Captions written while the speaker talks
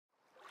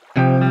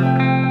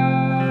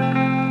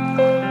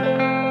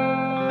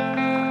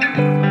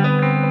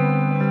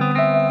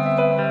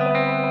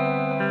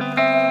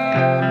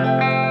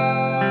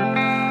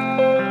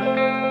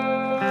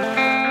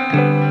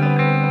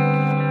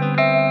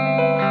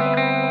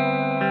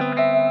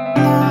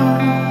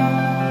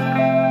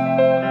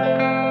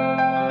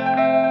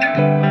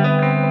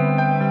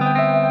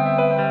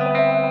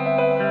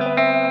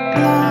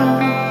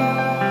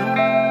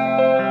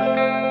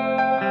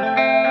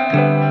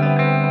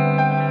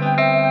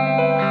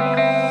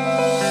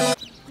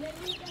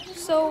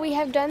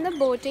I've done the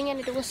boating and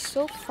it was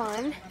so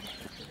fun.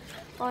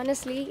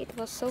 Honestly, it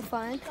was so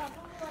fun.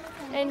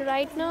 And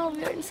right now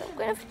we are in some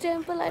kind of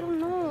temple, I don't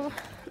know.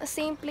 The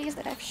same place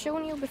that I've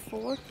shown you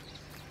before.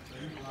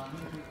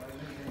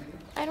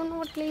 I don't know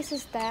what place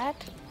is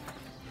that,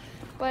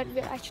 but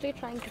we're actually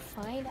trying to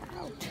find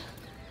out.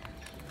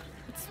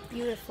 It's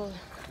beautiful.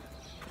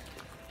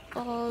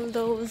 All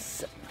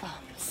those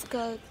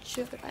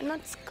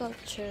not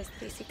sculptures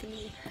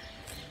basically.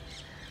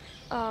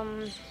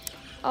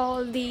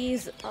 All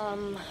these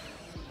I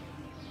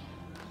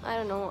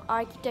don't know,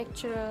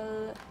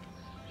 architectural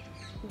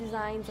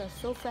designs are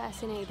so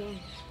fascinating.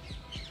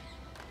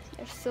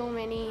 There's so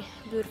many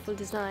beautiful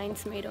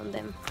designs made on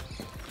them.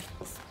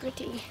 It's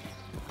pretty.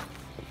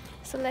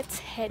 So let's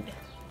head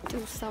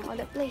to some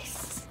other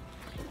place.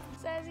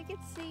 So as you can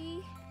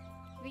see,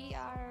 we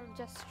are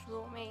just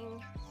roaming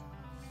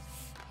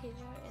here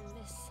in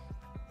this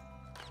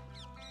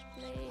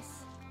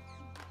place,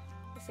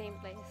 the same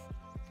place,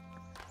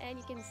 and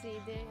you can see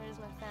there is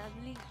my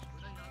family.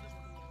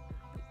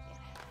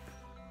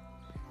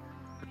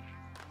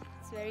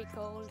 It's very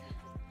cold,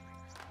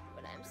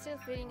 but I'm still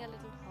feeling a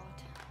little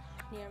hot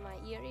near my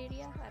ear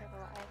area. I don't know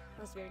why I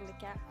was wearing the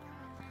cap.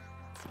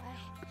 That's why.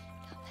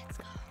 Now let's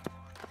go.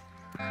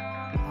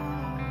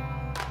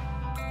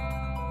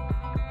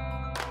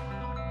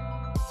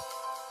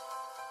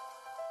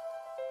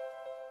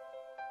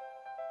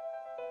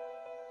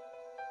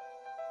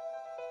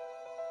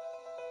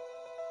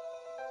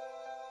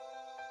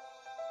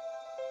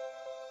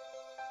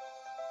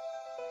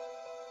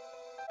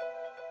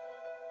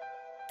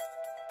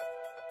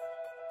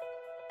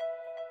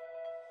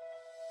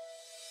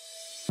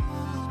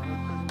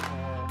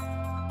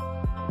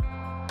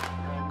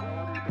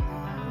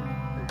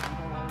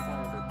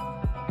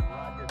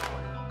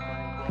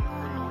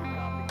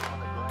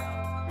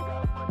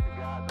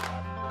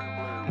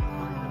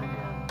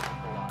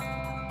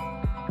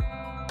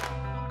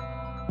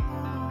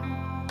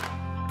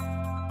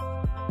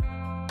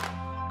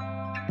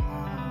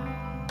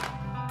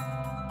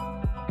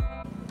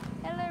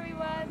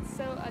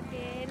 So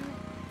again,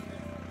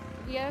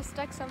 we are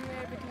stuck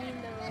somewhere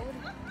between the road.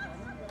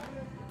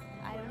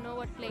 I don't know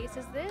what place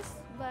is this,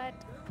 but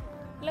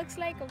looks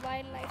like a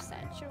wildlife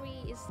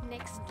sanctuary is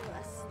next to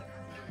us.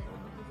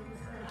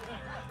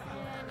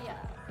 And yeah,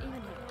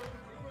 even here.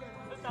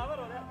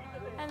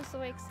 I'm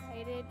so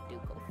excited to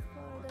go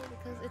further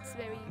because it's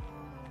very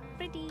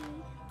pretty.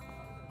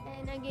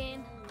 And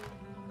again,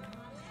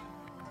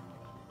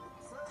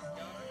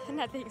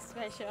 nothing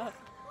special.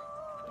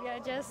 We are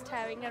just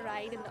having a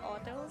ride in the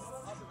autos.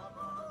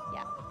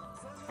 Yeah.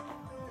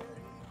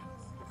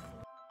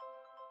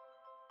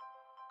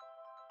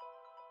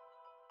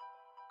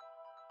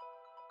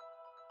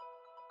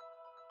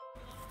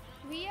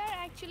 We are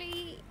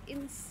actually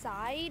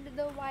inside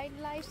the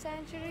wildlife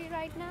sanctuary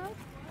right now,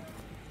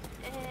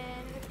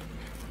 and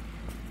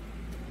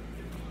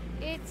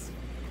it's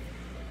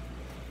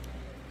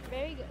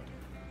very good.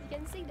 You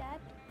can see that.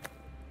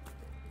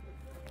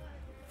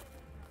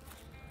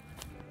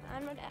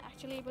 I'm not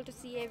actually able to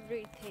see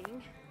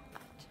everything.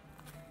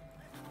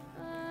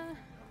 I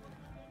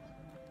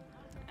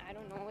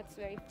don't know, it's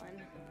very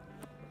fun.